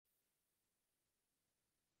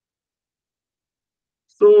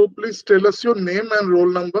So please tell us your name and roll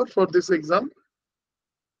number for this exam.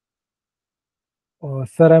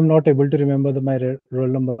 Sir, I'm not able to remember my roll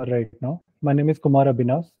number right now. My name is Kumar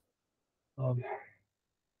Abhinav. Um,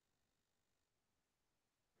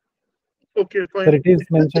 Okay, Sir, fine. it is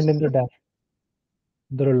mentioned in the dash,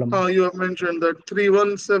 the roll number. You have mentioned that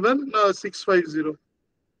 317650.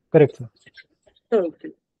 Correct, sir.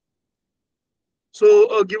 Okay.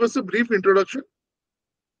 So give us a brief introduction.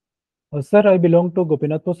 Sir, I belong to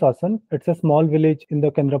Gopinathpur Sasan. It's a small village in the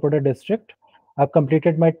Kendrapada district. I've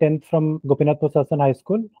completed my 10th from Gopinathpur Sasan High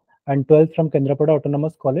School and 12th from Kendrapada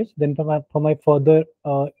Autonomous College. Then for my further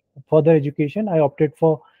education, I opted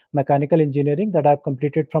for mechanical engineering that I've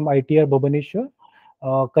completed from ITR Bhubaneswar.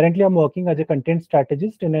 Currently, I'm working as a content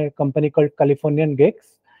strategist in a company called Californian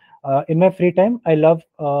Gigs. In my free time, I love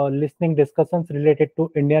listening discussions related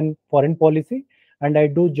to Indian foreign policy, and I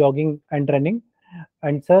do jogging and running.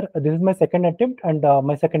 And sir, this is my second attempt and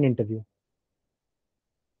my second interview.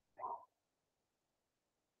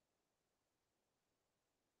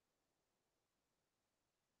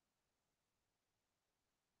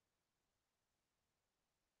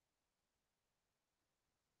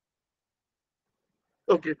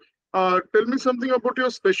 Okay. Tell me something about your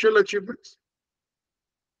special achievements.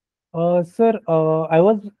 Sir, I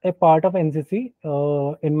was a part of NCC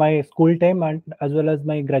in my school time and as well as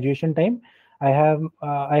my graduation time. I have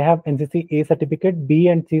NCC A certificate, B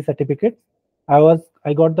and C certificates.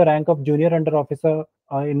 I got the rank of junior under officer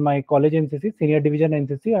in my college NCC, senior division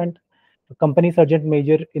NCC, and company sergeant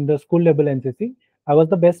major in the school level NCC. I was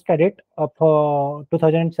the best cadet of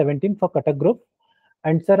 2017 for Cuttack Group.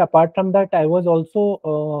 And sir, apart from that, I was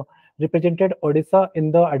also represented Odisha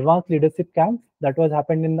in the advanced leadership camp that was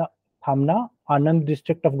happened in the Thamna, Anand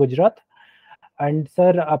district of Gujarat. And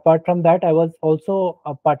sir, apart from that, I was also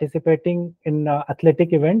participating in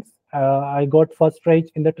athletic events. I got first prize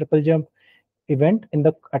in the triple jump event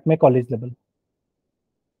at my college level.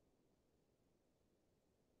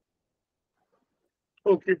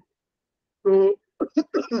 Okay. So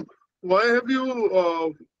why have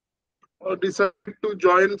you decided to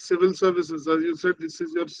join civil services? As you said, this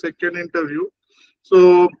is your second interview.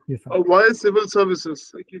 So Yes, sir. why civil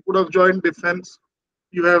services? Like you could have joined defense.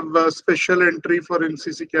 You have a special entry for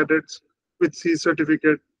NCC cadets with C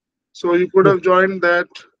certificate. So you could Yes, have joined that.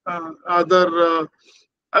 Other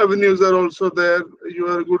avenues are also there. You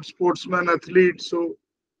are a good sportsman, athlete. So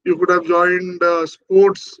you could have joined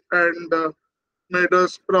sports and made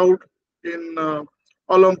us proud in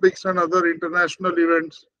Olympics and other international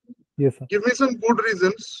events. yes, sir. Give me some good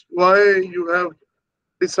reasons why you have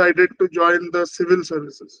decided to join the civil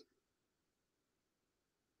services.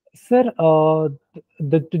 Sir,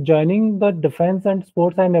 joining the defense and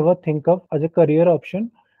sports, I never think of as a career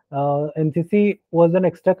option. NCC was an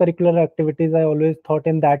extracurricular activities. I always thought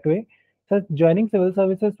in that way. So joining civil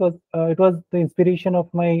services was the inspiration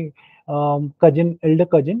of my elder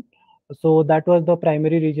cousin. So that was the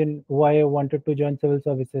primary reason why I wanted to join civil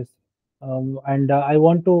services. And I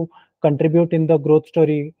want to contribute in the growth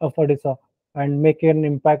story of Odisha and make an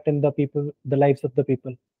impact in the lives of the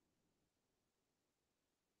people.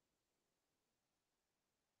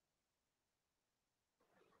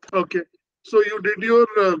 Okay. So you did your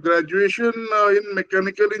graduation in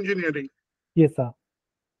mechanical engineering, Yes, sir.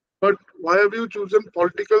 but why have you chosen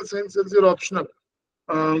political science as your optional,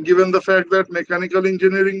 given the fact that mechanical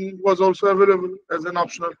engineering was also available as an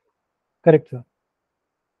optional? Correct, sir.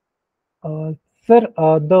 Uh, sir,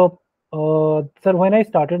 sir, when I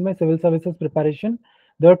started my civil services preparation,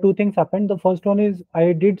 there are two things happened. The first one is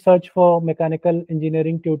I did search for mechanical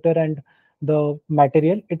engineering tutor and the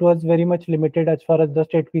material. It was very much limited as far as the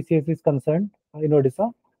state PCS is concerned in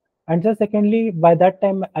Odisha. And so secondly, by that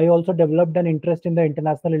time, I also developed an interest in the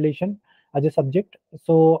international relation as a subject.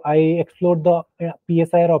 So I explored the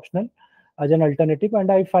PSIR optional as an alternative,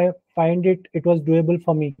 and I find it was doable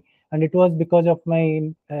for me. And it was because of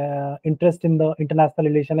my interest in the international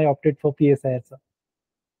relation, I opted for PSIR, sir.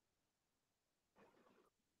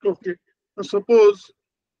 Okay. Now suppose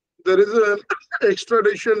there is an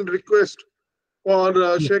extradition request for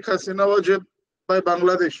Yes, Sheikh Hasina was jailed by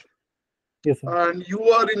Bangladesh, yes, sir. and you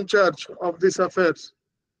are in charge of these affairs.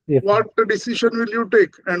 Yes, sir. What decision will you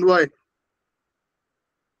take and why?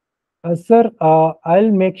 Sir, I'll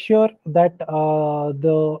make sure that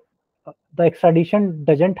the extradition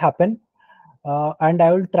doesn't happen, and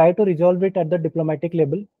I will try to resolve it at the diplomatic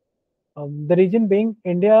level. The reason being,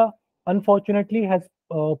 India unfortunately has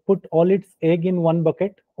put all its egg in one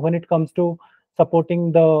bucket when it comes to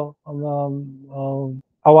supporting the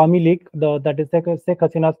Awami League, that is Sheikh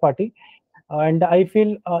Hasina's party. And I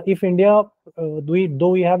feel if India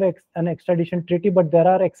we have an extradition treaty, but there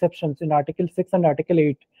are exceptions in Article 6 and Article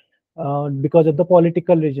 8 because of the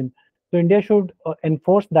political region. So India should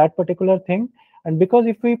enforce that particular thing. And because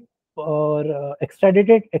if we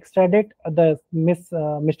extradite the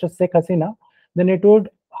Mr. Sheikh Hasina, then it would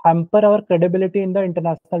hamper our credibility in the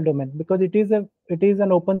international domain, because it is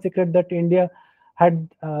an open secret that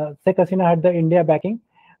Sheikh Hasina had the India backing,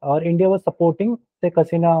 or India was supporting Sheikh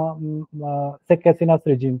Hasina's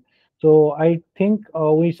regime. So I think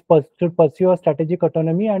we should pursue a strategic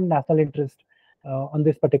autonomy and national interest on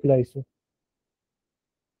this particular issue.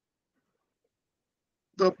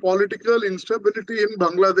 The political instability in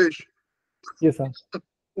Bangladesh, Yes, sir.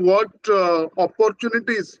 what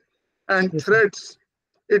opportunities and Yes, sir. threats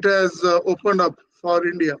it has opened up for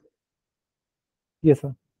India? Yes,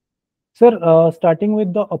 sir. Sir, starting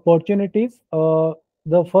with the opportunities,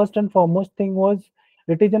 the first and foremost thing was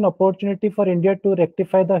it is an opportunity for India to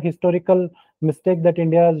rectify the historical mistake that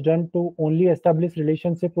India has done to only establish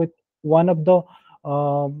relationship with one of the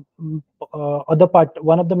one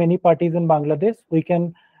of the many parties in Bangladesh. We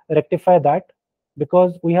can rectify that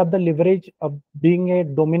because we have the leverage of being a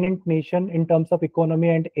dominant nation in terms of economy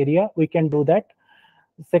and area. We can do that.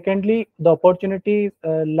 Secondly, the opportunity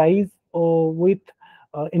lies with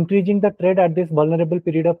increasing the trade at this vulnerable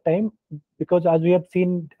period of time, because as we have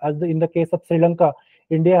seen, in the case of Sri Lanka,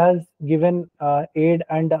 India has given aid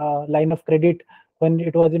and line of credit when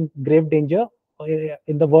it was in grave danger,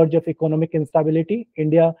 in the verge of economic instability.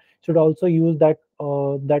 India should also use that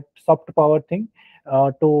soft power thing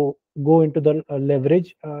to go into the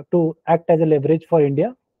leverage, to act as a leverage for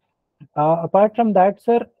India. Apart from that,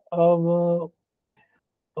 sir,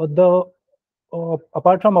 the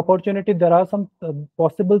apart from opportunity, there are some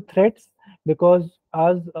possible threats, because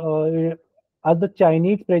as the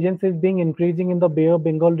Chinese presence is being increasing in the Bay of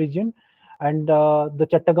Bengal region, and the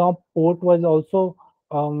Chattagam port was also,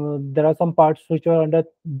 there are some parts which are under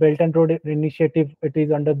Belt and Road Initiative. It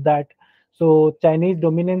is under that. So Chinese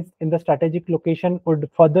dominance in the strategic location would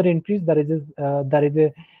further increase. There is a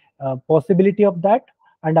possibility of that.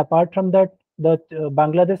 And apart from that, the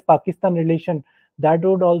Bangladesh-Pakistan relation, that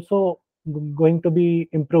would also going to be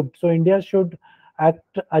improved. So India should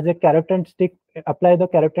act as a carrot and stick, apply the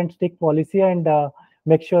carrot and stick policy, and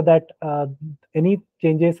make sure that any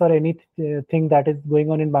changes or anything that is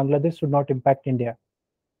going on in Bangladesh should not impact India.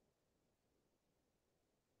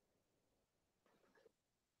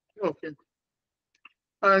 Okay.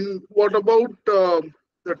 And what about the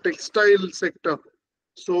textile sector?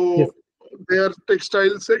 So Yes. their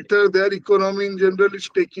textile sector, their economy in general is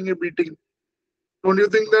taking a beating. Don't you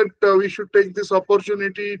think that we should take this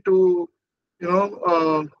opportunity to,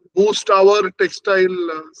 boost our textile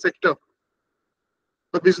sector,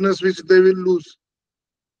 the business which they will lose?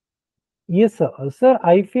 Yes, sir. Sir,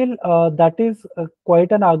 I feel that is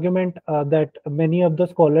quite an argument that many of the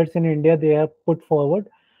scholars in India they have put forward.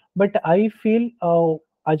 But I feel,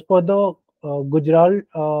 as per the Gujarat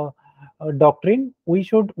doctrine, we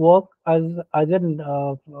should work as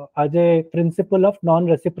a principle of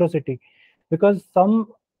non-reciprocity, because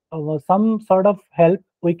some sort of help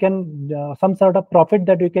we can, some sort of profit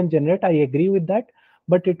that we can generate. I agree with that,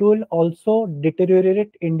 but it will also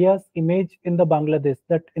deteriorate India's image in the Bangladesh.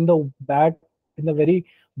 That in the very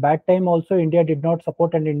bad time also, India did not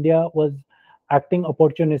support, and India was acting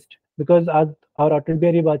opportunist, because as our Atal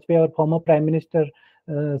Bihari Vajpayee, our former Prime Minister,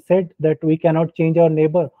 said that we cannot change our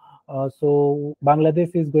neighbor. So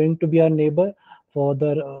Bangladesh is going to be our neighbor for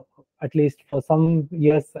the at least for some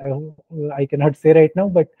years. I cannot say right now,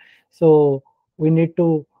 but so we need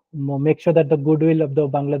to make sure that the goodwill of the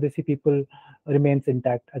Bangladeshi people remains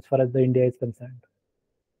intact as far as the India is concerned.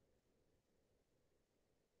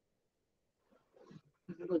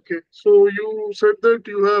 Okay. So you said that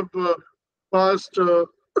you have passed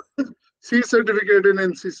C certificate in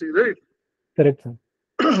NCC, right? Correct, sir.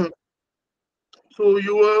 So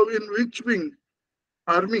you are in which wing?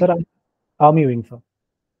 Army. Sir, Army wing, sir.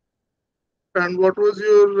 And what was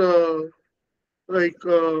your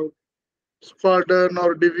squadron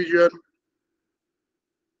or division?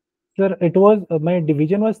 Sir, it was my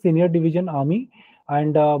division was Senior Division Army,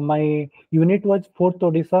 and my unit was 4th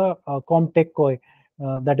Odisha Comtech Koi.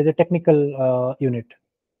 That is a technical unit.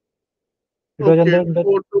 It was Okay, under the.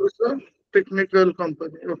 Fort Odisha Technical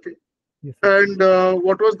Company. Okay. Yes, sir. And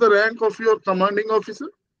what was the rank of your commanding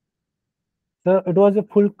officer? Sir, it was a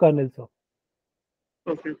full colonel, sir.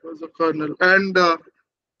 Okay, it was a colonel. And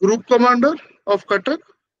group commander of Cuttack?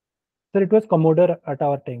 Sir, it was Commodore at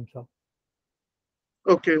our time, sir.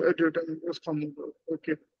 Okay, at your time it was commodore.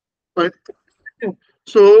 Okay, fine.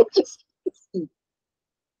 So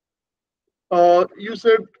you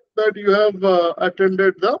said that you have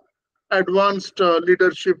attended the advanced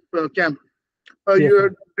leadership camp. Yes,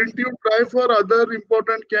 sir. Didn't you try for other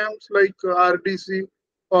important camps like RDC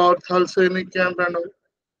or Thal Sainik camp and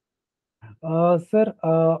all? Sir,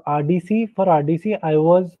 RDC, for RDC, I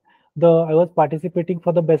was participating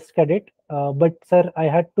for the best cadet, but sir, I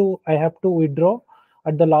have to withdraw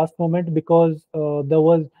at the last moment because there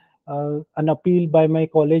was an appeal by my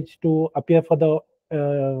college to appear for the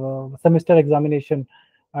semester examination,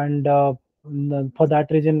 and for that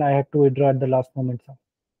reason, I had to withdraw at the last moment, sir.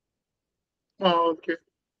 Okay,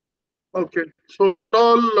 okay. So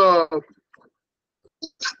all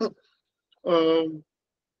um,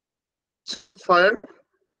 fired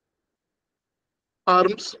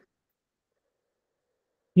arms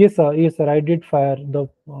Yes, sir. Yes, sir. I did fire the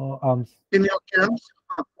arms. in your camps.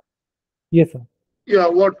 Yes, sir. Yeah,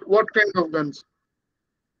 what kind of guns?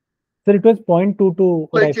 Sir, it was .22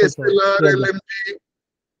 Like rifle, sir. SLR, Yeah, LMG.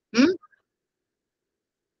 Hmm?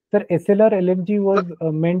 sir, SLR LMG was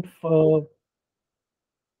meant for.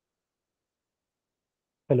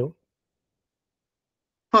 Hello.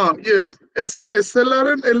 Yes.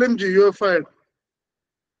 SLR and LMG you have fired.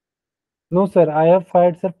 No, sir. I have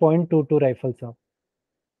fired, sir, .22 rifle, sir.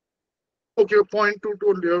 Okay, point two to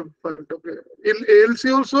only you have fired. Okay. In ALC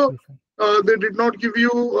also, Yes, sir. they did not give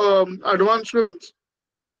you advanced weapons.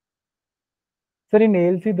 Sir, in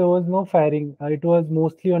ALC there was no firing. It was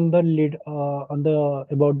mostly on the lead, on the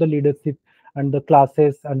about the leadership and the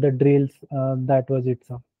classes and the drills. That was it,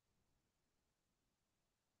 sir.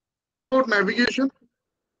 About navigation.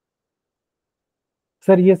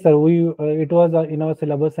 Sir, yes, sir. We it was in our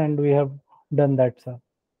syllabus and we have done that, sir.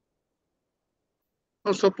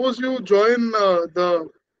 Now, suppose you join the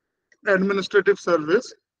administrative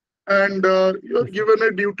service and you're Yes, sir. given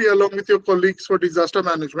a duty along with your colleagues for disaster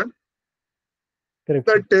management. Correct,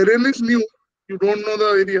 sir. That terrain is new, you don't know the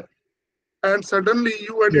area, and suddenly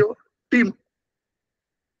you and Yes, your team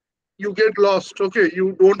you get lost. Okay,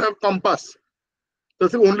 you don't have compass.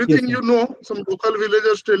 That's the only yes, thing sir. you know. Some local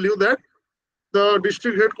villagers tell you that the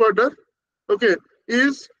district headquarters, okay,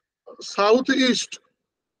 is southeast,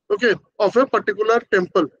 okay, of a particular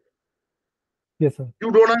temple. Yes, sir.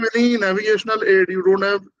 You don't have any navigational aid, you don't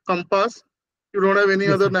have compass, you don't have any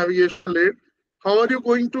Yes, other sir. navigational aid. How are you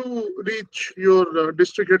going to reach your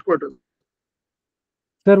district headquarters?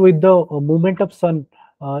 Sir, with the movement of sun,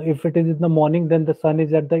 if it is in the morning, then the sun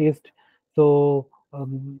is at the east. So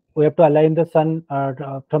we have to align the sun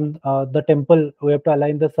from the temple. We have to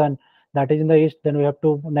align the sun that is in the east. Then we have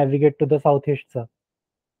to navigate to the southeast, sir.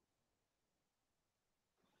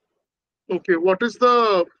 Okay, what is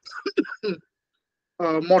the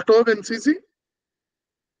motto of NCC?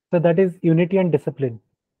 So that is unity and discipline.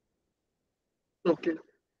 Okay,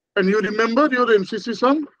 and you remember your NCC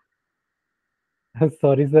song?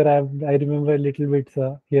 Sorry, sir. I remember a little bit,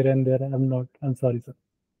 sir, here and there. I'm not. I'm sorry, sir.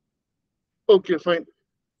 Okay, fine.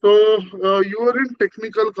 So you are in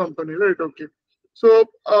technical company, right? Okay. So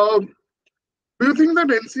do you think that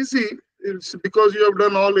NCC is because you have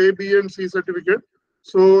done all A, B, and C certificate?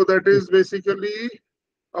 So that Yes, is basically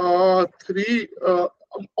three,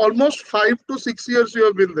 almost 5 to 6 years you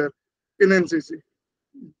have been there in NCC.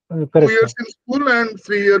 two correct, years sir. in school and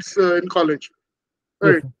 3 years in college,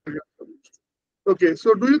 Yes, right? sir. Okay.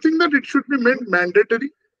 So do you think that it should be made mandatory?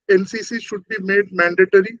 NCC should be made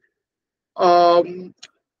mandatory um,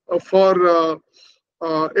 for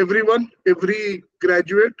everyone, every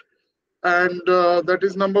graduate, and that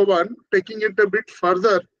is number one. Taking it a bit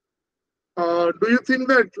further, do you think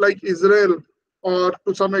that like Israel or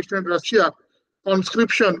to some extent Russia,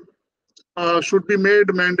 conscription should be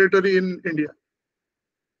made mandatory in India?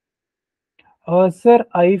 Sir,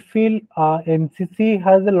 I feel NCC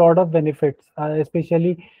has a lot of benefits,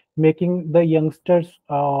 especially making the youngsters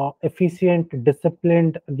efficient,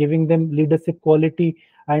 disciplined, giving them leadership quality,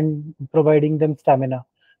 and providing them stamina.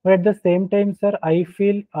 But at the same time, sir, I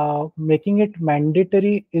feel making it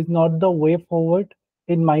mandatory is not the way forward,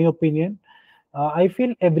 in my opinion. I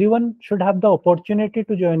feel everyone should have the opportunity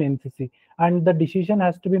to join NCC, and the decision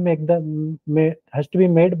has to be has to be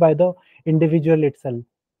made by the individual itself.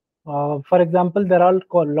 For example, there are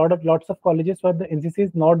lots of colleges where the NCC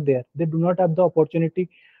is not there. They do not have the opportunity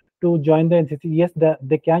to join the NCC. Yes,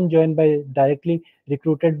 they can join by directly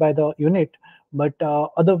recruited by the unit, but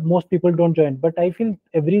other most people don't join. But I feel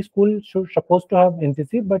every school should supposed to have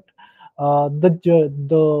NCC, but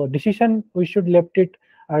the decision we should left it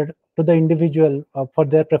to the individual for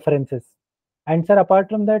their preferences. And sir, apart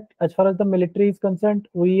from that, as far as the military is concerned,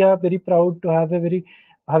 we are very proud to have a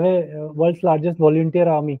world's largest volunteer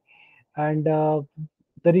army. And the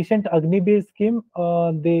recent Agni-Beer scheme,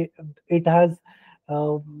 it has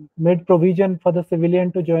made provision for the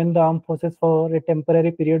civilian to join the armed forces for a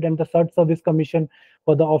temporary period, and the third service commission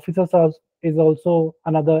for the officers is also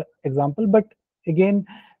another example. But again,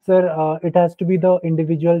 sir, it has to be the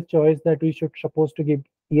individual choice that we should supposed to give.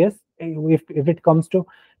 Yes, if it comes to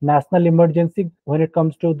national emergency, when it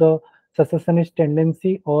comes to the secessionist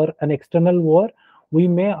tendency or an external war, we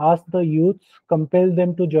may ask the youths, compel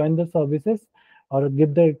them to join the services or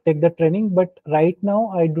take the training. But right now,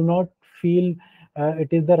 I do not feel it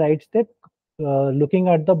is the right step. Looking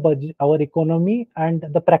at the budget, our economy, and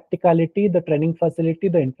the practicality, the training facility,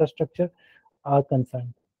 the infrastructure are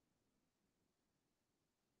concerned.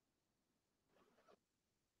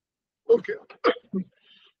 Okay.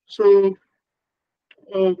 So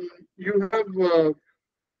um, you have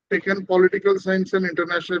taken political science and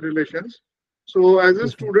international relations. So, as a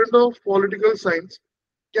Yes, sir. student of political science,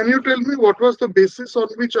 can you tell me what was the basis on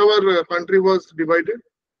which our country was divided,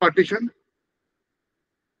 partitioned,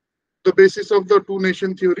 the basis of the two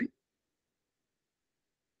nation theory?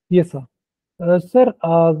 Yes, sir. Sir,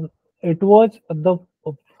 it was the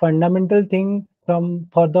fundamental thing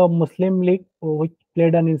for the Muslim League, which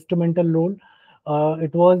played an instrumental role.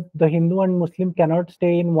 It was the Hindu and Muslim cannot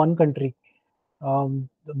stay in one country.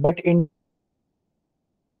 But in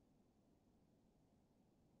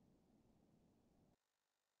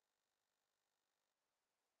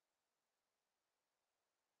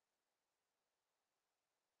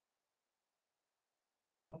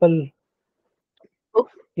example,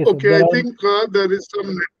 yes, sir, Okay, there I are. think there is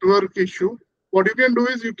some network issue. What you can do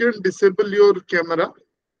is you can disable your camera.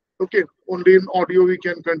 Okay, only in audio we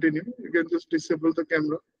can continue. You can just disable the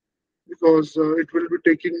camera because it will be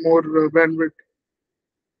taking more bandwidth.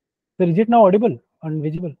 Sir, is it now audible and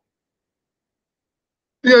visible?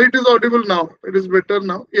 Yeah, it is audible now. It is better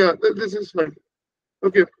now. Yeah, this is fine.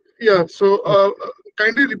 Okay. Yeah. Oh, So okay.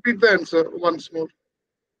 kindly repeat the answer once more.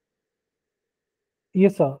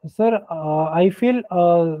 Yes, sir. Sir, I feel,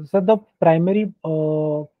 sir, the primary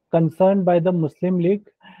concern by the Muslim League,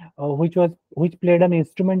 which played an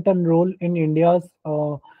instrumental role in India's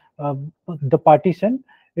uh, the partition.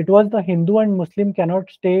 It was the Hindu and Muslim cannot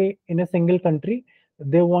stay in a single country.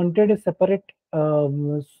 They wanted a separate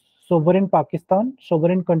sovereign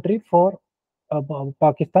country for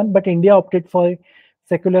Pakistan, but India opted for a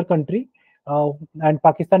secular country, and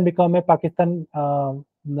Pakistan became a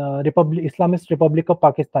Islamist Republic of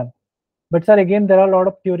Pakistan. But sir, again, there are a lot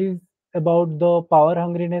of theories about the power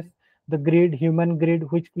hungriness, the greed, human greed,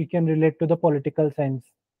 which we can relate to the political science.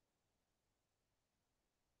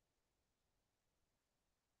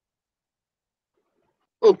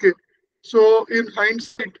 Okay. So in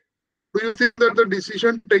hindsight, do you think that the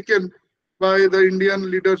decision taken by the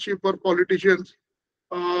Indian leadership or politicians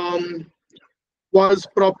um, was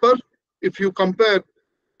proper if you compare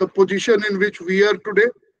the position in which we are today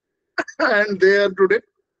and they are today?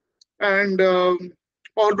 And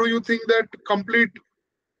or do you think that complete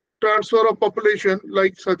transfer of population,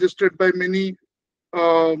 like suggested by many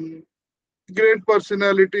um, great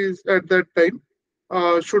personalities at that time,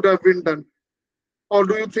 should have been done? Or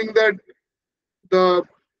do you think that the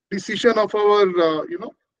decision of our,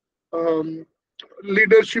 um,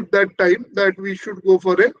 leadership that time that we should go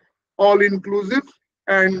for a all-inclusive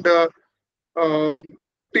and uh,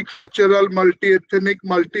 multicultural, multi-ethnic,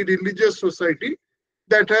 multi-religious society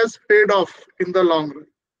that has paid off in the long run?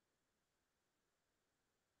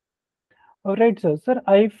 All right, sir. Sir,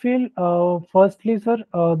 I feel, firstly, sir,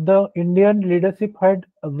 the Indian leadership had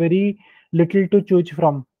very little to choose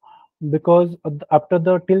from, because after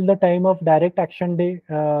the till the time of direct action day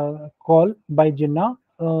call by Jinnah,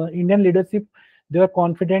 Indian leadership, they were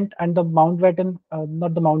confident, and the Mountbatten,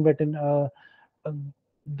 not the Mountbatten, uh,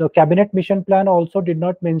 the cabinet mission plan also did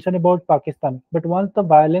not mention about Pakistan. But once the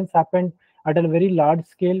violence happened at a very large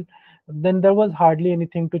scale, then there was hardly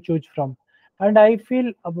anything to choose from. And I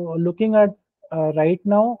feel, looking at right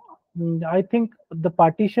now, I think the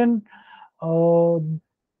partition. Uh,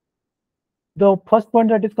 the first point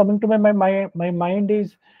that is coming to my mind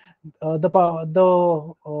is the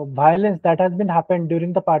violence that has been happened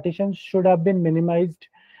during the partition should have been minimized,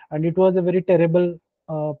 and it was a very terrible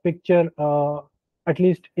picture, at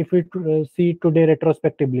least if we see today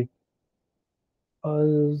retrospectively.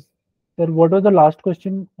 uh, Sir, what was the last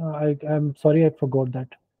question? I'm sorry, I forgot that.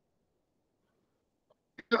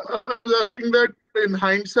 I was asking that in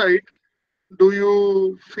hindsight, do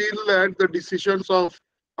you feel that the decisions of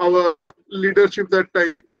our leadership that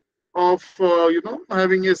time of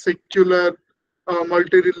having a secular,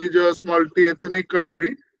 multi-religious, multi-ethnic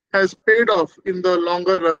country has paid off in the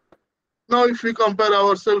longer run? Now, if we compare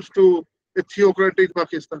ourselves to a theocratic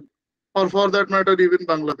Pakistan, or for that matter, even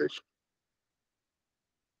Bangladesh.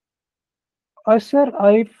 Sir,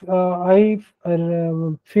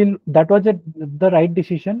 feel that was the right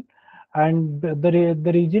decision, and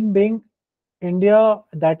the region being India,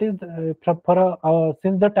 that is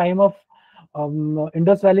since the time of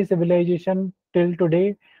Indus Valley civilization till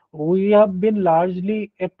today, we have been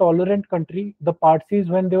largely a tolerant country. The Parsis,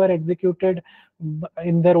 when they were executed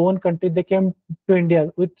in their own country, they came to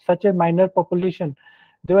India with such a minor population.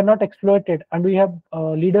 They were not exploited, and we have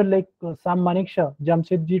leader like Sam Manekshaw,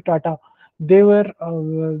 Jamshedji Tata. They were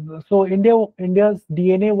so India's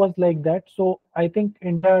DNA was like that. So I think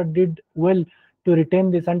India did well to retain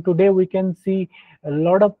this, and today we can see a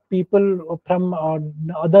lot of people from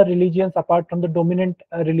other religions apart from the dominant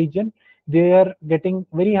religion. They are getting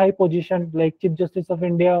very high position like Chief Justice of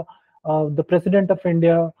India, the President of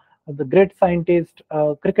India, the great scientist,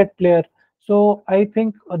 cricket player. So I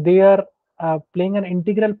think they are playing an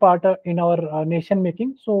integral part in our nation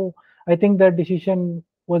making. So I think that decision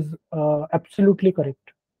was absolutely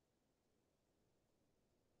correct.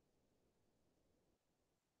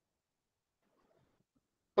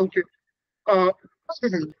 Okay. Uh,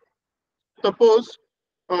 Suppose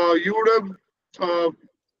you would have,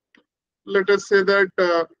 let us say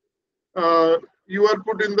that you are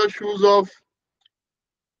put in the shoes of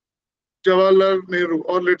Jawaharlal Nehru,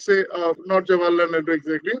 or let's say not Jawaharlal Nehru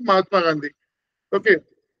exactly, Mahatma Gandhi. Okay.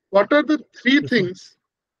 What are the three Yes, sir. things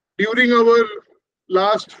during our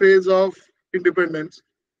last phase of independence,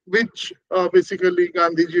 which basically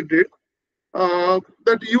Gandhiji did,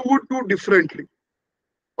 that you would do differently,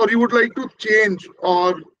 or you would like to change,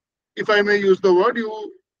 or if I may use the word,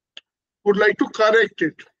 you would like to correct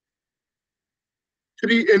it?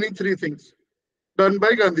 Any three things done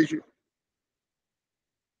by Gandhiji.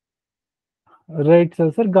 Right,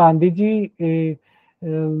 sir. Sir, Gandhiji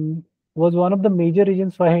was one of the major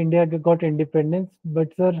reasons why India got independence.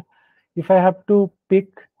 But sir, if I have to pick,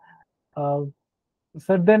 uh,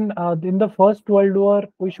 sir, then in the First World War,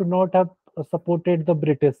 we should not have supported the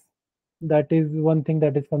British. That is one thing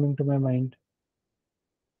that is coming to my mind.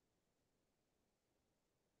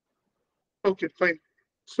 Okay, fine.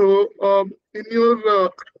 So in your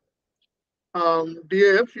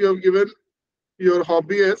DAF, you have given your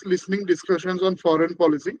hobby as listening discussions on foreign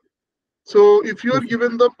policy. So if you are Yes, sir.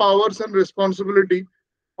 given the powers and responsibility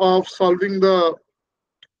of solving the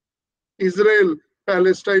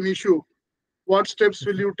Israel-Palestine issue, what steps Yes,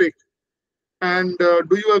 will sir. you take? And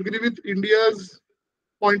do you agree with India's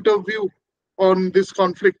point of view on this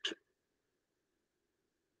conflict?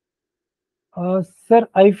 Sir,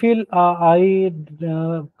 I feel I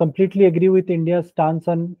completely agree with India's stance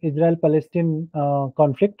on Israel-Palestine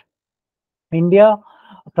conflict. India,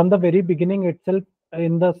 from the very beginning itself,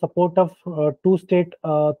 in the support of two-state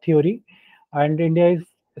theory, and India is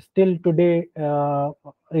still today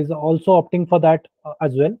is also opting for that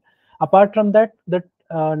as well. Apart from that, that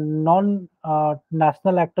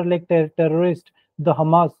non-national actor like terrorist, the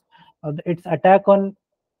Hamas, its attack on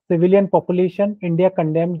civilian population, India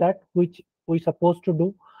condemned that, which we supposed to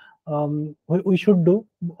do. We should do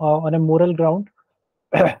on a moral ground.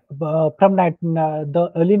 From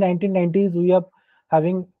the early 1990s, we are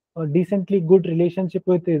having a decently good relationship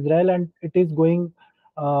with Israel, and it is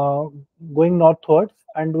uh, going northwards,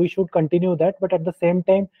 and we should continue that. But at the same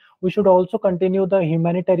time, we should also continue the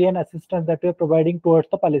humanitarian assistance that we are providing towards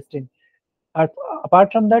the Palestine. Ap-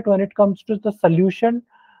 Apart from that, when it comes to the solution,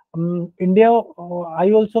 India,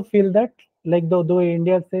 I also feel that, like the way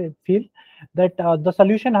India feel that the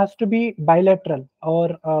solution has to be bilateral, or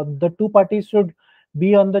the two parties should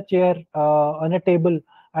be on the chair, on a table,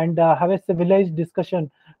 and have a civilized discussion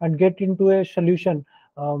and get into a solution.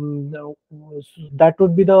 Um, that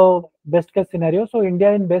would be the best case scenario. So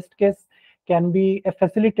India, in best case, can be a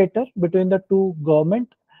facilitator between the two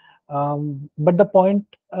government. But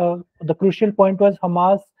the crucial point was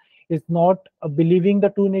Hamas is not believing the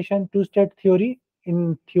two nation, two state theory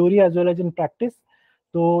in theory as well as in practice.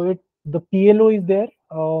 So the PLO is there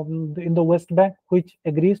in the West Bank, which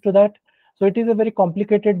agrees to that. So it is a very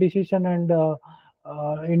complicated decision, and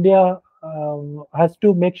India has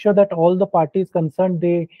to make sure that all the parties concerned,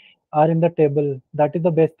 they are in the table. That is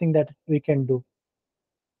the best thing that we can do.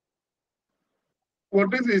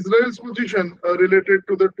 What is Israel's position related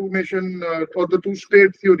to the two nation or the two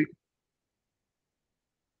state theory?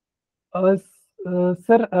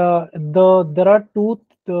 Sir, there are two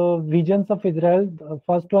visions of Israel. The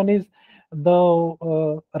first one is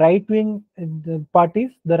the right wing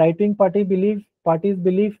parties. The right wing parties believe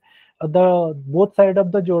the both side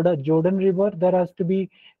of the Jordan River, there has to be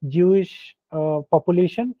Jewish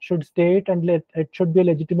population should state, and it should be a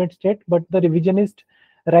legitimate state. But the revisionist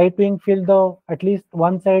right wing feel the at least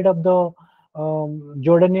one side of the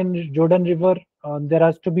Jordan River, there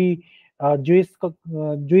has to be Jewish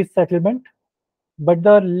settlement. But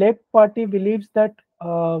the left party believes that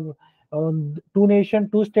two nation,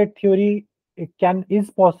 two state theory is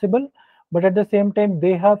possible, but at the same time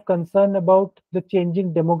they have concern about the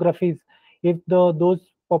changing demographies. If the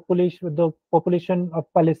population of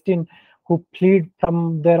Palestine who fled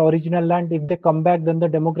from their original land, if they come back, then the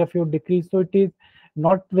demography would decrease. So it is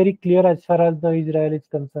not very clear as far as the Israel is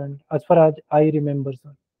concerned, as far as I remember,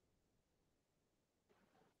 sir.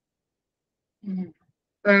 Mhm.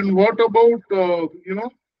 And what about,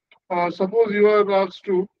 suppose you are asked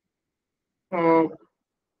to uh,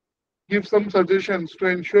 give some suggestions to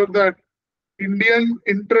ensure that Indian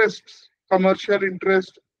interests, commercial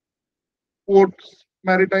interest, ports,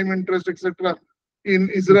 maritime interest, etc., in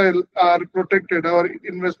Israel are protected, our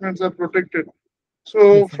investments are protected. So,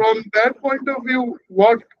 Yes, sir. from that point of view,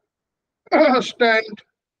 what stand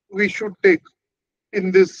we should take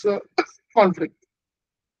in this conflict?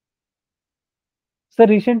 So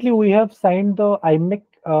recently we have signed the IMEC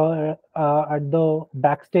at the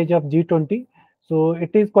backstage of G20. So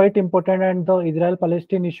it is quite important, and the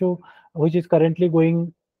Israel-Palestine issue, which is currently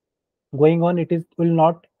going on, it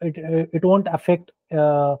won't affect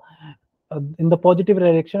in the positive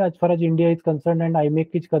direction as far as India is concerned and IMEC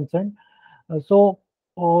is concerned. So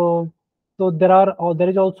uh, there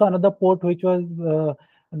is also another port which was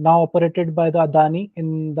now operated by the Adani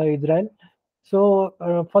in the Israel. So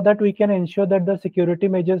for that we can ensure that the security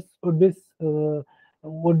measures would be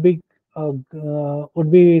would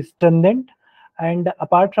be strengthened, and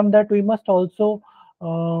apart from that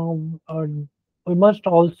um, uh, we must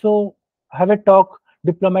also have a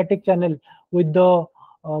diplomatic channel with the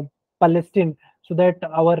uh, Palestine, so that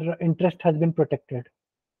our interest has been protected.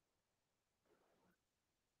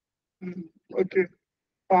 Mm, okay.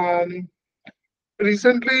 Um,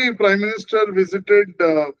 Recently, Prime Minister visited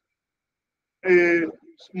a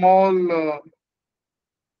small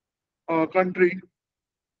country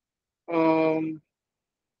um,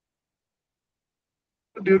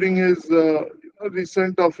 during his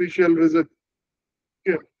recent official visit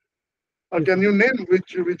here. Yes, Can sir. you name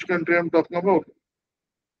which country I'm talking about?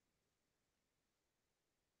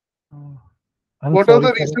 Uh, I'm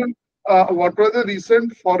sorry, sir. What were the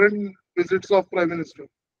recent foreign visits of Prime Minister?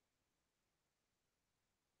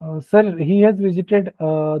 Sir, he has visited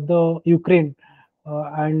the Ukraine,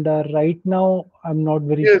 and right now I'm not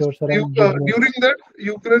very Yes, sure, sir. I'll read more. during that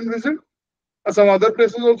Ukraine visit, some other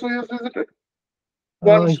places also he has visited.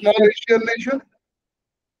 One small He Asian nation,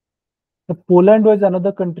 Poland was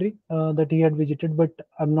another country that he had visited, but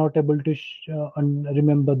I'm not able to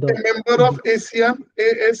remember a the. member of ASEAN,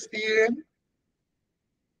 ASEAN.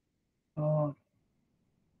 Uh,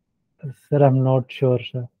 Sir, I'm not sure,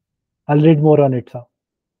 sir. I'll read more on it, sir.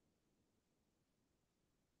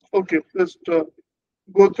 Okay, just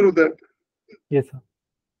go through that. Yes, sir.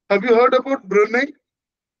 Have you heard about Brunei?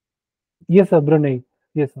 Yes, sir. Brunei.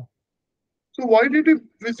 Yes, sir. So why did he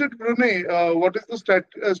visit Brunei? What is the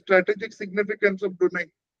strategic significance of Brunei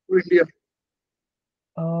to India?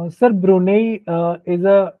 Sir, Brunei is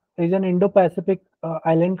an Indo-Pacific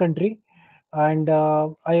island country, and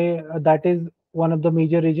I that is one of the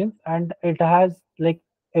major regions, and it has, like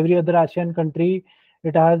every other ASEAN country,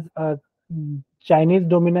 it has Chinese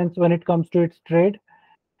dominance when it comes to its trade,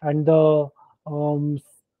 and um,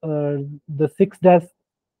 the six dash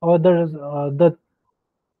or the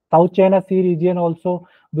South China Sea region also,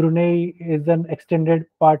 Brunei is an extended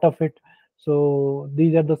part of it. So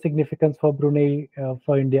these are the significance for Brunei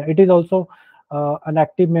for India. It is also an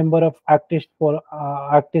active member of Actist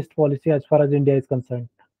policy as far as India is concerned.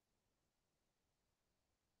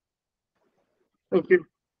 Okay.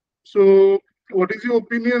 So what is your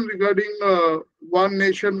opinion regarding one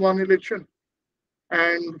nation, one election?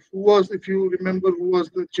 And who was, if you remember, who was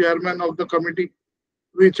the chairman of the committee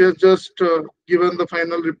which has just given the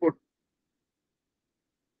final report?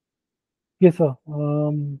 Yes, sir.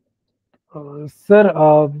 Sir,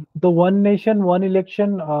 the One Nation, One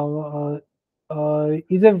Election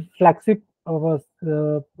is a flagship of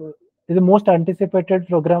is the most anticipated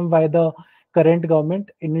program by the current government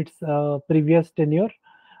in its previous tenure,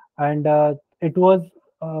 and um,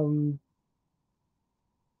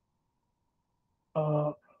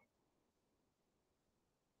 uh,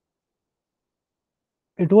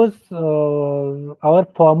 it was our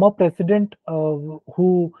former president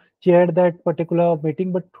who chaired that particular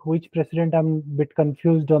meeting, but which president, I'm a bit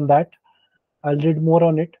confused on that. I'll read more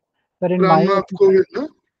on it. Sir, in my Ramnath opinion, Kovind,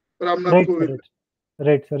 no? Ramnath right, sir, Kovind.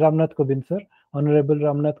 right, sir. Ramnath Kovind, sir. Honorable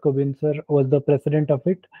Ramnath Kovind, sir, was the president of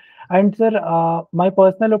it. And, sir, my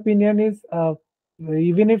personal opinion is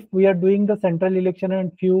even if we are doing the central election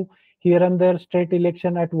and few here and there state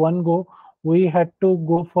election at one go, we had to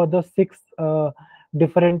go for the six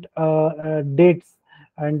different dates,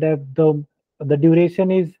 and the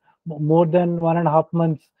duration is more than 1.5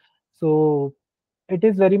 months. So it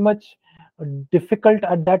is very much difficult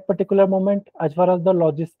at that particular moment as far as the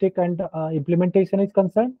logistic and implementation is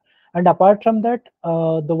concerned. And apart from that,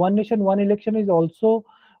 the one nation one election is also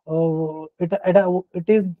it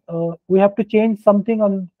is we have to change something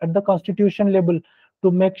on at the constitution level to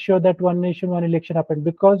make sure that one nation one election happened,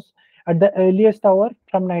 because at the earliest hour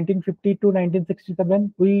from 1950 to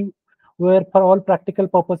 1967 we were, for all practical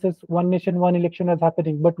purposes, one nation one election was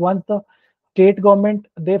happening. But once the state government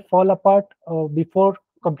they fall apart before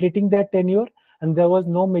completing their tenure, and there was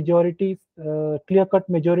no majority, clear cut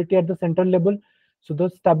majority at the central level. So the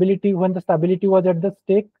stability, when the stability was at the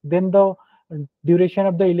stake, then the duration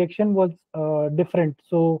of the election was different.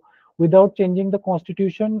 So without changing the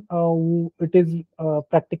constitution, it is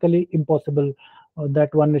practically impossible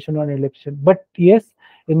that one nation one election. But yes,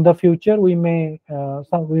 in the future we may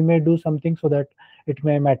do something so that it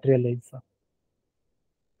may materialize.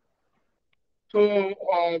 So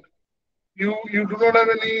you do not have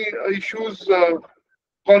any issues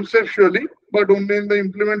conceptually, but only in the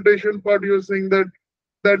implementation part, you're saying that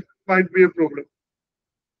that might be a problem.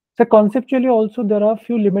 So conceptually also there are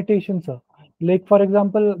few limitations, sir. Like for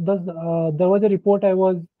example, there was a report I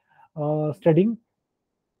was studying,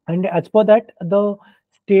 and as per that, the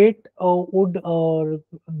state would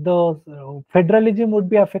the federalism would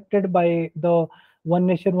be affected by the one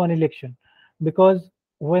nation one election, because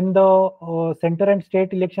when the center and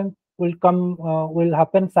state elections will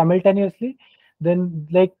happen simultaneously, then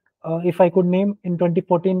like if I could name, in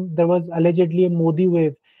 2014 there was allegedly a Modi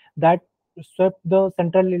wave that swept the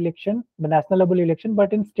central election, the national level election.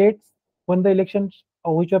 But in states, when the elections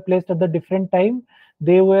which were placed at the different time,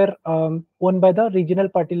 they were won by the regional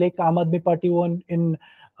party, like Aam Aadmi Party won in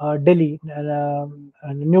Delhi,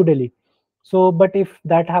 New Delhi. So, but if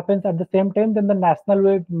that happens at the same time, then the national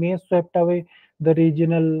wave may swept away the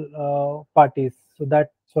regional parties. So that's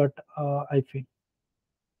what I feel.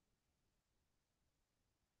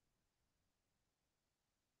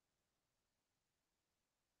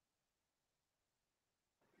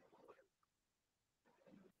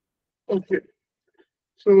 Okay.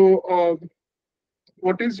 So,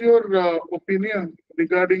 what is your opinion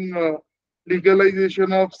regarding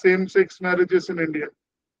legalization of same-sex marriages in India?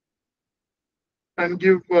 And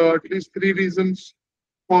give at least three reasons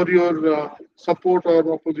for your support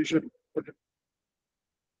or opposition.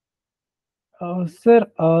 Sir,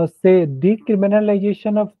 say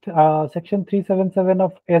decriminalization of Section 377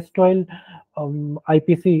 of S12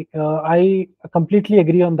 IPC. I completely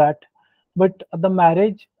agree on that. But the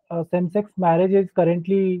marriage, same-sex marriage, is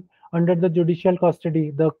currently under the judicial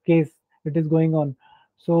custody. The case it is going on.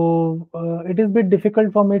 So it is a bit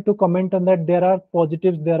difficult for me to comment on that. There are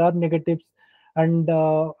positives, there are negatives, and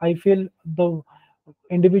I feel the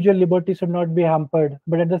individual liberty should not be hampered.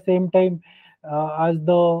 But at the same time, as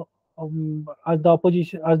the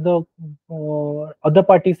opposition, as the other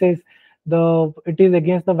party says, it is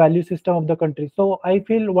against the value system of the country. So I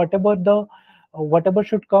feel whatever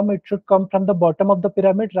should come, it should come from the bottom of the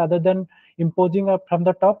pyramid rather than imposing up from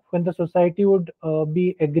the top. When the society would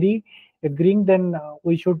be agreeing, then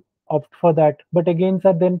we should opt for that. But again,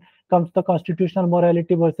 sir, then comes the constitutional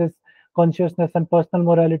morality versus consciousness and personal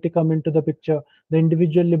morality come into the picture. The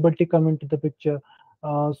individual liberty come into the picture.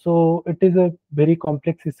 So it is a very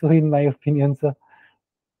complex issue in my opinion, sir.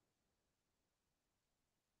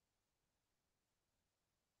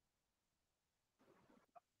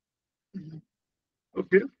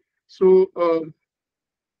 Okay. So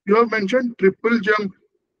you have mentioned triple jump.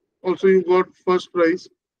 Also, you got first prize.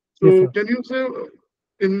 Yes, So sir. can you say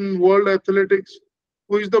in world athletics,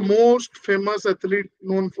 who is the most famous athlete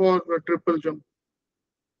known for triple jump,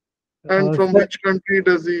 and from Sir, which country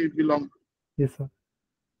does he belong? yes, sir.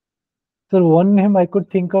 So one name I could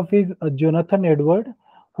think of is Jonathan Edward,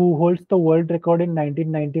 who holds the world record in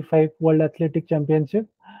 1995 World Athletic Championship.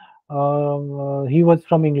 He was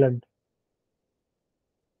from England.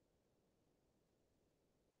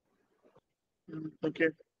 Okay.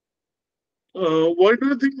 Why do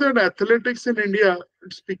you think that athletics in India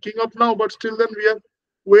it's picking up now, but still then we are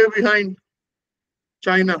way behind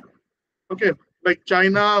China? Okay, like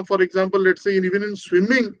China, for example, let's say even in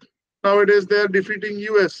swimming, nowadays they are defeating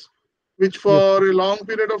US, which Yes, for a long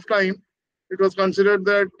period of time it was considered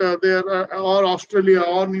that they are or Australia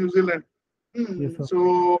or New Zealand. yes, sir.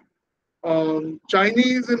 So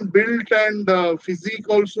Chinese in build and physique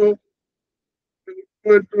also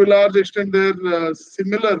to a large extent they're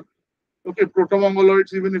similar Okay,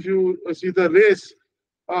 proto-mongoloids, even if you see the race,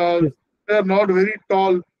 uh, Yes, they are not very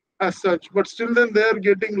tall as such, but still then they are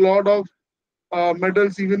getting a lot of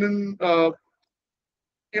medals even in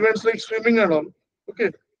events like swimming and all.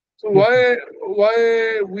 Okay, so yes, sir.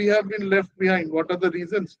 why we have been left behind? What are the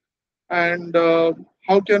reasons, and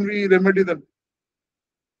how can we remedy them?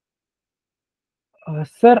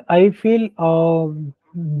 Sir, I feel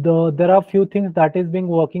there are few things that is being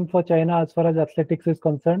working for China as far as athletics is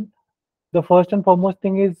concerned. The first and foremost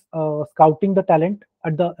thing is scouting the talent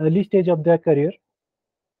at the early stage of their career,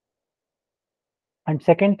 and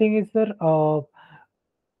second thing is, sir,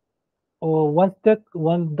 once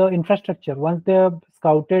the infrastructure, once they are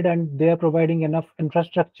scouted and they are providing enough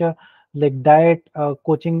infrastructure like diet,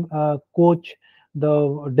 coach,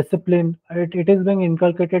 the discipline, it is being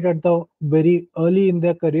inculcated at the very early in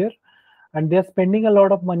their career, and they're spending a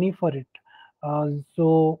lot of money for it.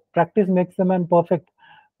 So practice makes a man perfect.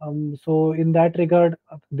 So in that regard,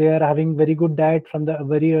 they are having very good diet from the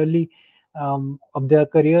very early of their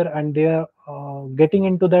career, and they are getting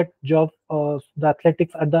into that job, the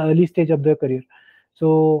athletics at the early stage of their career.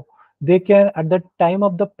 So they can, at the time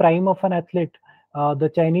of the prime of an athlete,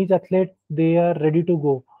 the Chinese athletes, they are ready to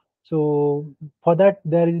go. So for that,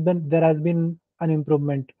 there has been an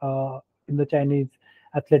improvement in the Chinese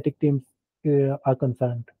athletic teams are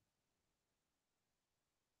concerned.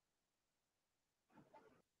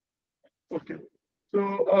 Okay,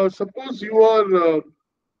 so suppose you are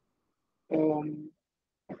um,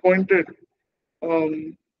 appointed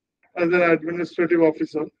um, as an administrative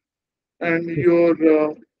officer, and Yes,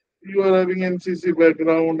 you are having NCC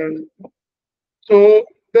background, and so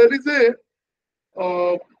there is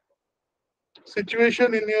a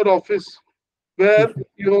situation in your office where yes, sir.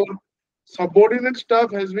 your subordinate staff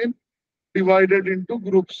has been divided into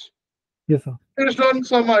groups Yes, sir. based on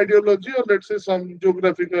some ideology or let's say some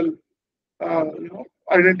geographical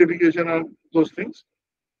identification of those things,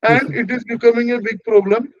 Yes, and sir. it is becoming a big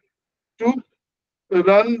problem to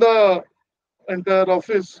run the entire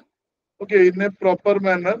office, okay, in a proper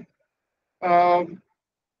manner, um,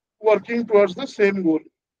 working towards the same goal. Yes,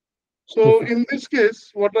 So sir. in this case,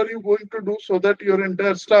 what are you going to do so that your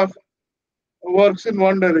entire staff works in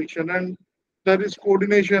one direction and there is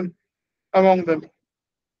coordination among them?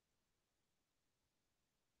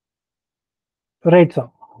 Right, sir.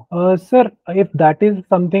 Sir, if that is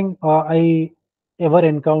something I ever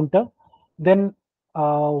encounter, then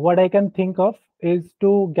what I can think of is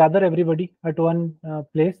to gather everybody at one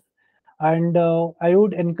place, and I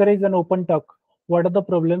would encourage an open talk. What are the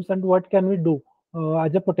problems and what can we do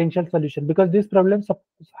as a potential solution? Because this problem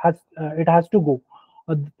has to go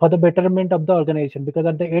for the betterment of the organization. Because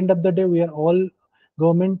at the end of the day, we are all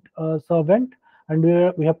government servant, and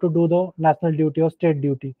we have to do the national duty or state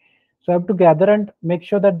duty. So I have to gather and make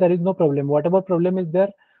sure that there is no problem. Whatever problem is there,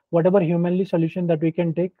 whatever humanly solution that we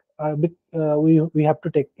can take, we have to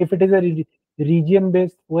take. If it is a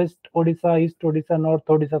region-based, West Odisha, East Odisha, North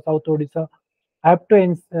Odisha, South Odisha, I have to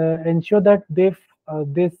ensure that they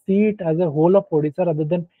see it as a whole of Odisha rather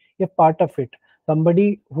than a part of it.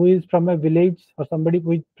 Somebody who is from a village or somebody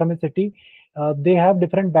who is from a city, they have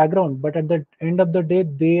different background, but at the end of the day,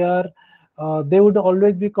 they would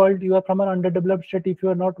always be called, you are from an underdeveloped state if you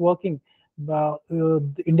are not working.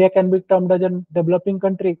 India can be termed as a developing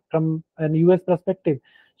country from an US perspective.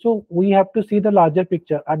 So we have to see the larger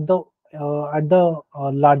picture. At the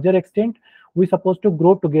larger extent, we supposed to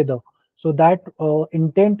grow together. So that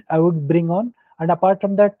intent I would bring on, and apart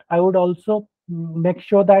from that, I would also make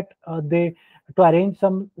sure that they to arrange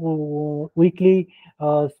some weekly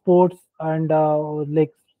sports and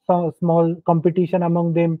like some small competition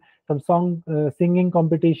among them, some song singing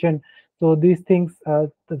competition. So these things,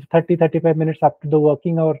 30-35 minutes after the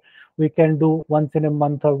working hour, we can do once in a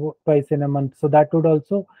month or twice in a month. So that would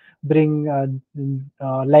also bring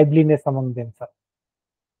liveliness among them, sir.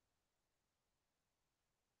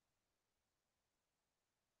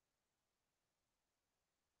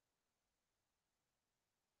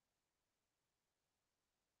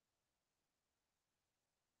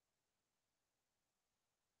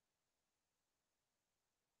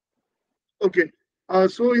 Okay.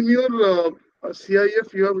 So in your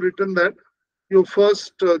CIF, you have written that your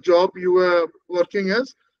first job you were working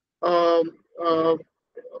as um, uh,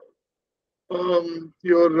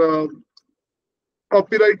 your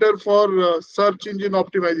copywriter for search engine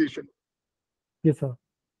optimization. Yes, sir.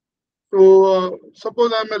 So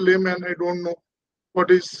suppose I'm a layman, I don't know what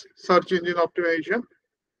is search engine optimization.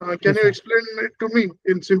 Can Yes, you sir. explain it to me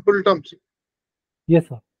in simple terms? Yes,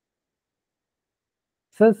 sir.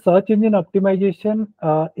 So search engine optimization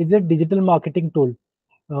is a digital marketing tool.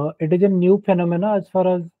 It is a new phenomena as far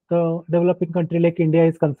as the developing country like India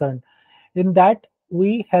is concerned. In that,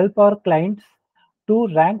 we help our clients to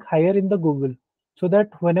rank higher in the Google, so that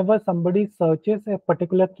whenever somebody searches a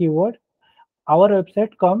particular keyword, our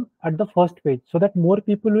website come at the first page, so that more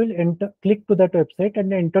people will enter, click to that website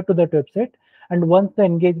and enter to that website. And once the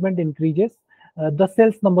engagement increases, the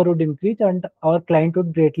sales number would increase and our client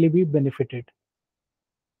would greatly be benefited.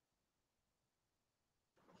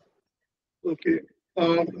 Okay.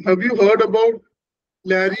 Have you heard about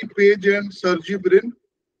Larry Page and Sergey Brin?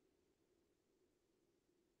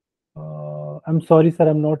 I'm sorry, sir,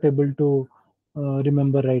 I'm not able to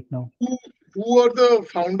remember right now. Who are the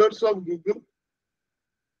founders of Google?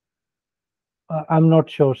 I'm not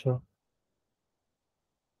sure, sir.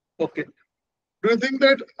 Okay. Do you think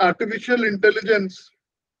that artificial intelligence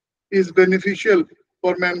is beneficial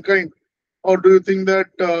for mankind, or do you think that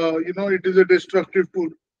it is a destructive tool?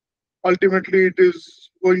 Ultimately, it is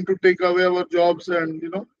going to take away our jobs, and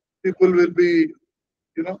people will be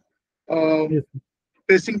you know um, Yes.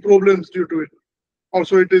 facing problems due to it.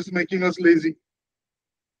 Also, it is making us lazy.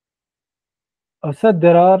 Sir,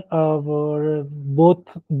 there are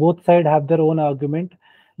both side have their own argument.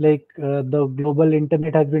 Like the global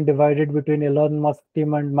internet has been divided between Elon Musk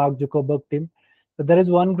team and Mark Zuckerberg team. So there is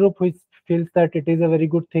one group which feels that it is a very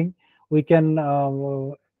good thing. We can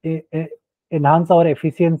e- e- enhance our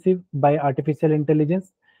efficiency by artificial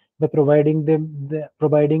intelligence by providing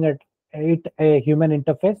it a human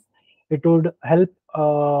interface. It would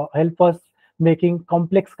help us making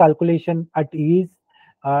complex calculation at ease.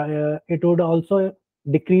 It would also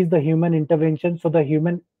decrease the human intervention, so the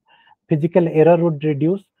human physical error would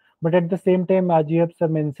reduce. But at the same time, as you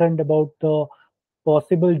have mentioned about the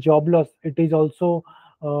possible job loss, it is also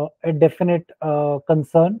a definite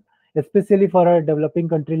concern, especially for a developing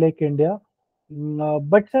country like India.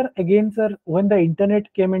 But sir, again, sir, when the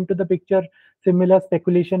internet came into the picture, similar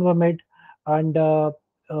speculation were made, and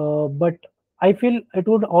but I feel it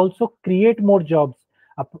would also create more jobs.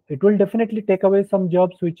 It will definitely take away some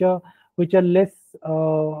jobs which are less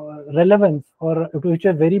relevance, or which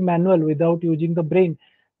are very manual without using the brain.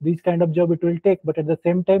 These kind of job it will take, but at the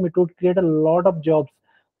same time it would create a lot of jobs,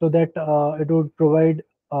 so that it would provide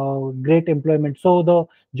great employment. So the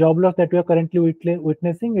job loss that we are currently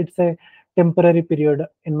witnessing, it's a temporary period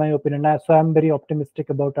in my opinion. So I'm very optimistic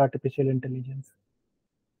about artificial intelligence.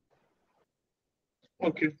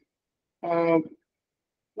 Okay. Um,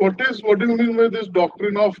 what do you mean by this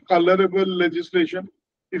doctrine of colorable legislation?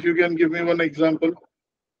 If you can give me one example.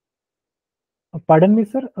 Pardon me,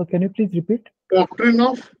 sir. Can you please repeat? Doctrine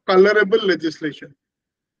of colorable legislation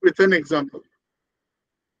with an example.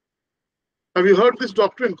 Have you heard this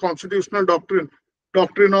doctrine, constitutional doctrine,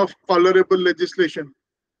 doctrine of colorable legislation?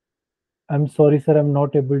 I'm sorry, sir. I'm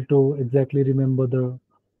not able to exactly remember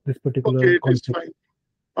this particular Okay, it is concept. fine.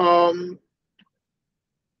 Um,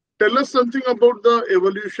 Tell us something about the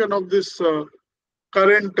evolution of this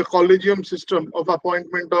current collegium system of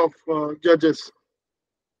appointment of judges.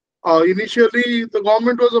 Initially, the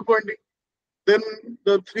government was appointing. Then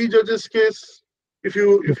the three judges case. Yes,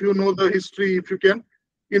 If you know the history, if you can,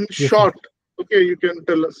 in yes, sir. short, okay, you can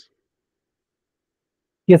tell us.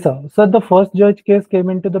 Yes, sir. So the first judge case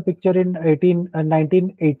came into the picture in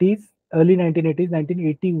 1980s, early 1980s,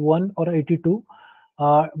 1981 or 82.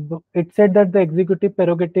 It said that the executive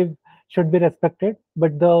prerogative should be respected,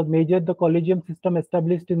 but the collegium system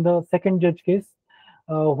established in the second judge case,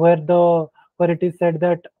 where it is said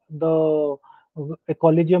that the a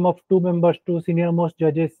collegium of two members, two senior most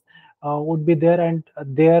judges, would be there, and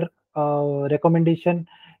their recommendation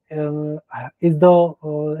uh, is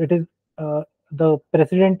it is the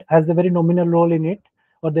president has a very nominal role in it,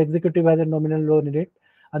 or the executive has a nominal role in it.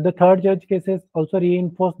 And the third judge cases also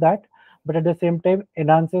reinforce that, but at the same time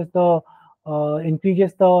enhances the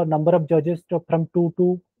increases the number of judges from two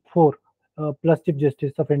to four, plus Chief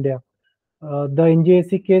Justice of India. The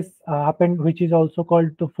NJSC case happened, which is also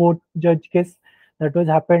called the fourth judge case, that was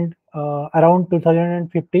happened around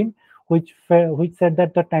 2015, which said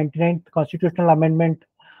that the 99th constitutional amendment,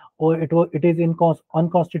 or it is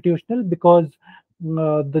unconstitutional, because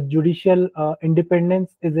the judicial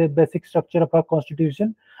independence is a basic structure of our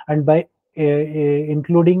constitution, and by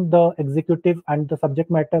including the executive and the subject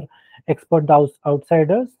matter expert, the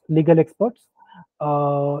outsiders, legal experts,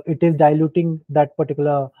 it is diluting that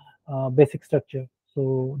particular basic structure.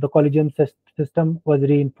 So the collegium system was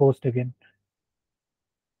reinforced again.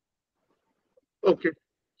 Okay.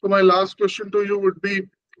 So my last question to you would be: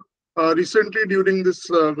 recently during this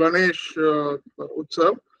Ganesh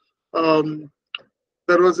Utsav, um,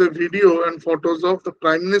 there was a video and photos of the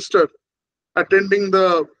Prime Minister attending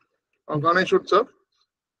the Yes. Ganesh Utsav.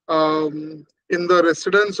 Um, in the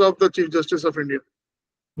residence of the Chief Justice of India.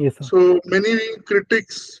 Yes, sir. So many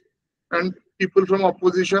critics and people from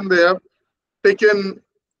opposition, they have taken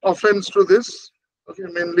offense to this. Okay,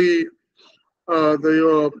 mainly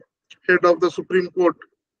the head of the Supreme Court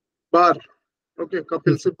bar. Okay,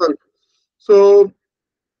 Kapil Yes, sir. Sibal. So,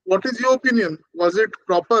 what is your opinion? Was it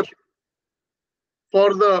proper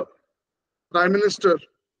for the Prime Minister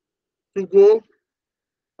to go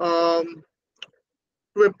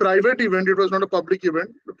to a private event? It was not a public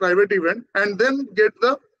event, a private event, and then get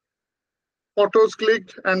the photos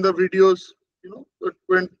clicked and the videos, that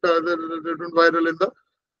went that went viral in the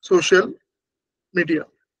social media.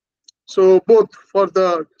 So both for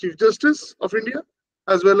the Chief Justice of India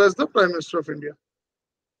as well as the Prime Minister of India.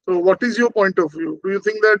 So what is your point of view? Do you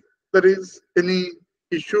think that there is any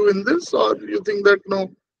issue in this, or do you think that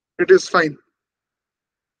no, it is fine?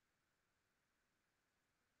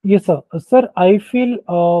 Yes, sir. Sir, I feel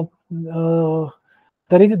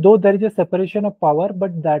there is a separation of power,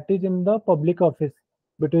 but that is in the public office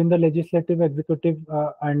between the legislative, executive,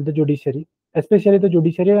 and the judiciary, especially the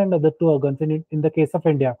judiciary and other two organs in the case of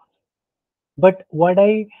India. But what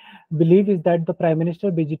I believe is that the Prime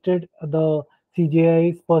Minister visited the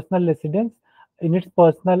CJI's personal residence in his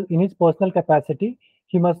personal capacity.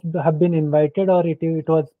 He must have been invited, or it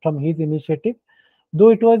was from his initiative. Though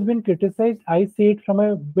it was been criticized, I see it from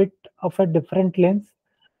a bit of a different lens,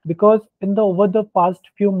 because in the over the past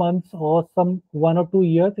few months or some 1 or 2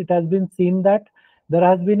 years, it has been seen that there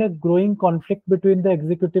has been a growing conflict between the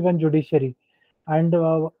executive and judiciary, and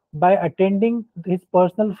by attending his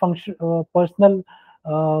personal function,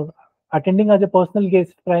 attending as a personal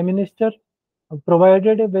guest, Prime Minister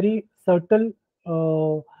provided a uh, very subtle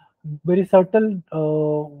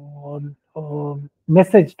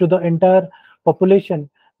message to the entire population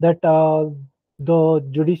that the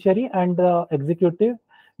judiciary and the executive,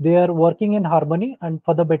 they are working in harmony and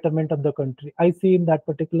for the betterment of the country. I see in that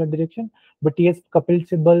particular direction. But yes, Kapil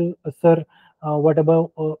Sibal, sir, whatever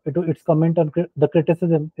its comment on the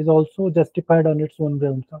criticism is also justified on its own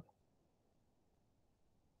grounds.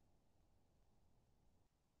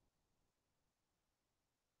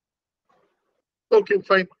 Okay,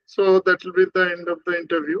 fine. So that will be the end of the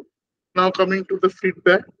interview. Now coming to the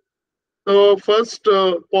feedback. So first,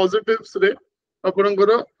 positives, Ray.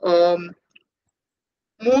 Aparangara,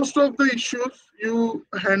 most of the issues you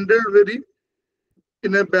handled very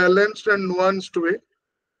in a balanced and nuanced way.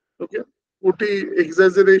 Okay, Uti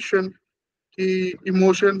exaggeration, ki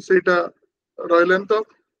emotion, seta royal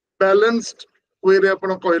balanced way re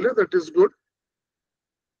apna koile, that is good.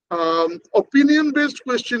 Opinion based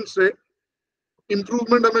questions re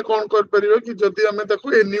improvement हमें कौन कर परियो कि जल्दी हमें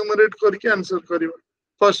ताको enumerate करके answer करियो.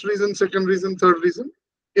 First reason, second reason, third reason,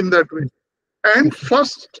 in that way. And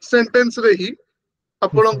first sentence रे ही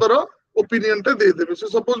ଆପଣଙ୍କର opinion ଟା ଦେଇଦେବେ. So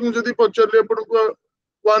suppose ମୁଁ ଯଦି ପଚାରିଲି ଆପଣଙ୍କୁ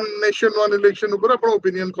one nation one election ଉପରେ ଆପଣ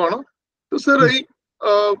opinion କଣ, तो sir ଏଇ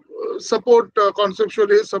support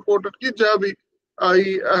conceptually support कि ଯାହା भी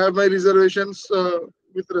I have my reservations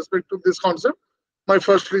with respect to this concept. My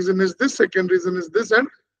first reason is this, second reason is this, and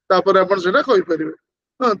तापर आपण सेटा कहि परिबे.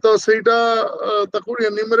 हां तो सेटा ताको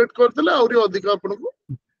एनिमरेट करदेले आउरी अधिक आपनको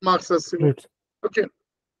मार्क्स आसीबो. ओके,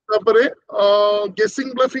 तापरे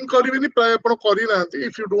गेसिंग ब्लफिंग करिवेनी प्राय आपण करि नांती.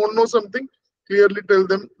 If you don't know something, clearly tell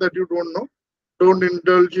them that you don't know. Don't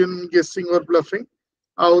indulge in guessing or bluffing.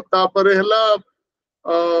 आउ तापरे हला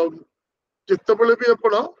जेतेबेले भी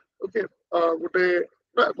आपण ओके गोटे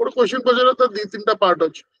गोटे क्वेश्चन पचार त दी तीनटा पार्ट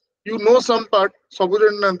अछि. You know some part, सब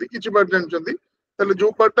जन नांती किछि पार्ट जानचंती, ताले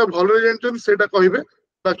जो पार्टटा भलो जानचंती सेटा कहिबे,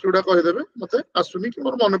 बाकी उडा कहि देबे मते आसुनी कि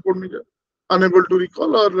मोर मने पडनी जे unable to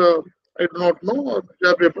recall or I do not know or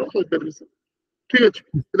या पेपर होय परबे. ठीक अछि.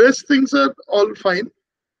 Rest things are all fine.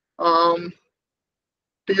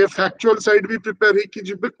 टिके फैक्चुअल साइड भी प्रिपेयर हे कि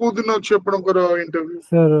जिबे को दिन अछि आपनकर इंटरव्यू.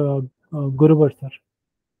 सर गुरुवार सर.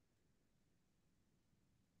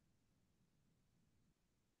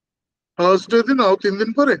 थर्सडे दिन आउ 3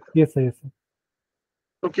 दिन परे. Yes sir, yes sir.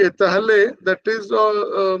 Okay, ताहले दैट इज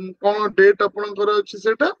कोन डेट आपनकर अछि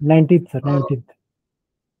सेटा 19th सर, 19th.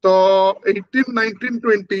 तो 18 19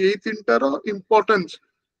 20 ए तीनटार importance.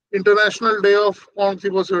 International day of cone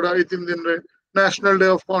थिबो सेडा ए 3 दिन रे, नेशनल डे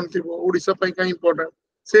ऑफ कोन थिबो, ओडिसा पई का इंपोर्टेंट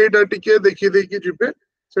सेडा टिके देखि देखि जिबे.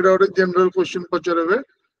 सेडा ओटे जनरल क्वेश्चन पचरबे.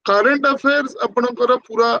 करंट अफेयर्स आपनकर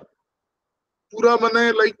पूरा पूरा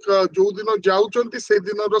माने लाइक जो दिन जाउचंती से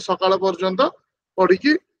दिन रो सकाळ पर्यंत पढी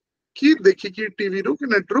कि देखि कि टीवी रो कि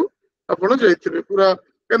नेट रो आपण जाइथिबे पूरा,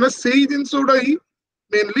 कना सेही जिंस उडा ही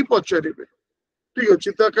मेनली पचरिबे. ठीक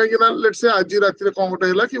अछि. त काहे ना लेट्स से आज राति रे कोन गोटे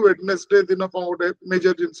हैला कि वेडनेसडे दिन कोन गोटे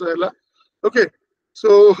मेजर जिंस हैला. ओके, सो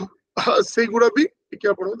से गुडा भी कि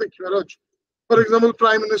आपण देखिबार अछि. फॉर एग्जांपल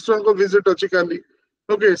प्राइम मिनिस्टर को विजिट अछि काली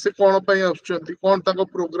ओके से कोन पई आछंती कोन ताको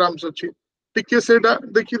प्रोग्राम्स अछि टिके सेटा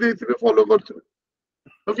देखि देथिबे follow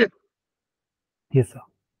करथिबे okay Yes, sir.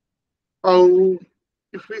 Oh,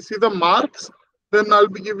 if we see the marks, then I'll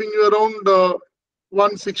be giving you around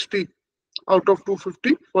 160 out of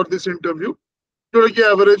 250 for this interview. जो कि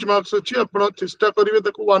एवरेज मार्क्स अच्छी आपण चेष्टा करिवे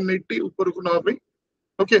ताको 180 ऊपर को ना भाई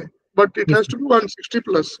okay but it Yes, has sir. To be 160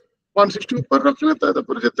 plus 160 ऊपर रखिवे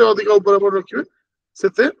तापर जते अधिक ऊपर ऊपर रखिवे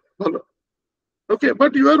सेते भलो okay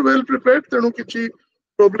but you are well prepared तेणु किछि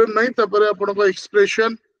प्रॉब्लम नहीं तापर आपण को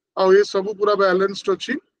एक्सप्रेशन आ ये सब पूरा बैलेंस्ड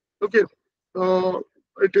अछि ओके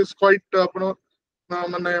इट इज क्वाइट आपण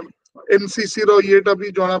माने एनसीसी रो येटा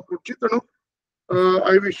भी जणा पड़छि तेणु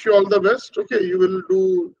I wish you all the best okay you will do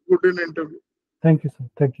good in interview Thank you, sir.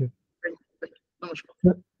 Thank you. Thank you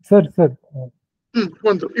नमस्कार Sir.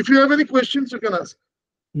 Wonderful. If you have any questions, you can ask.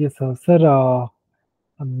 Yes, sir. Sir,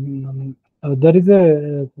 there is a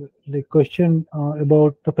like question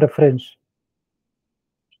about the preference.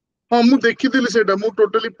 हाँ मु देखिथिली सेटा मु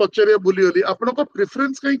totally पचारिया भूली गली आपनको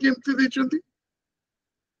preference कहीं केमती दैचंती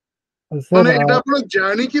Sir, माने एटा आपण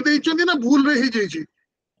जानि कि दैचंती ना भूल रे ही जाईची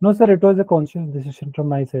no, sir. It was a conscious decision from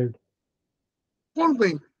my side. कोन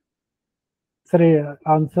पई Sir,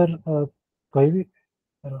 answer କହିବି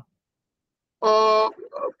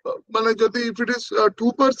माने जदी if it is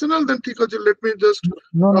to personal then ठीक अछि let me just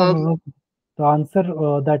no. The answer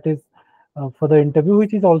that is for the interview,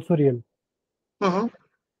 which is also real.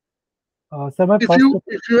 Sir, my if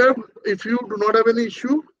first. you do not have any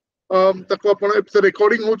issue ताको आपण if the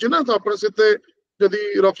recording होची ना तो आपण सेते जदी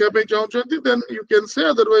रखिया पे चाहउछंती then you can say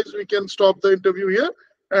otherwise we can stop the interview here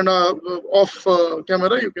and off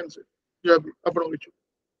camera you can say yeah आपण विच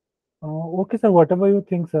Okay, sir. Whatever you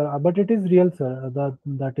think, sir. But it is real, sir.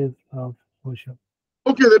 That is for sure.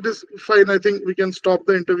 okay that is fine I think we can stop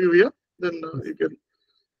the interview here then Yes. you can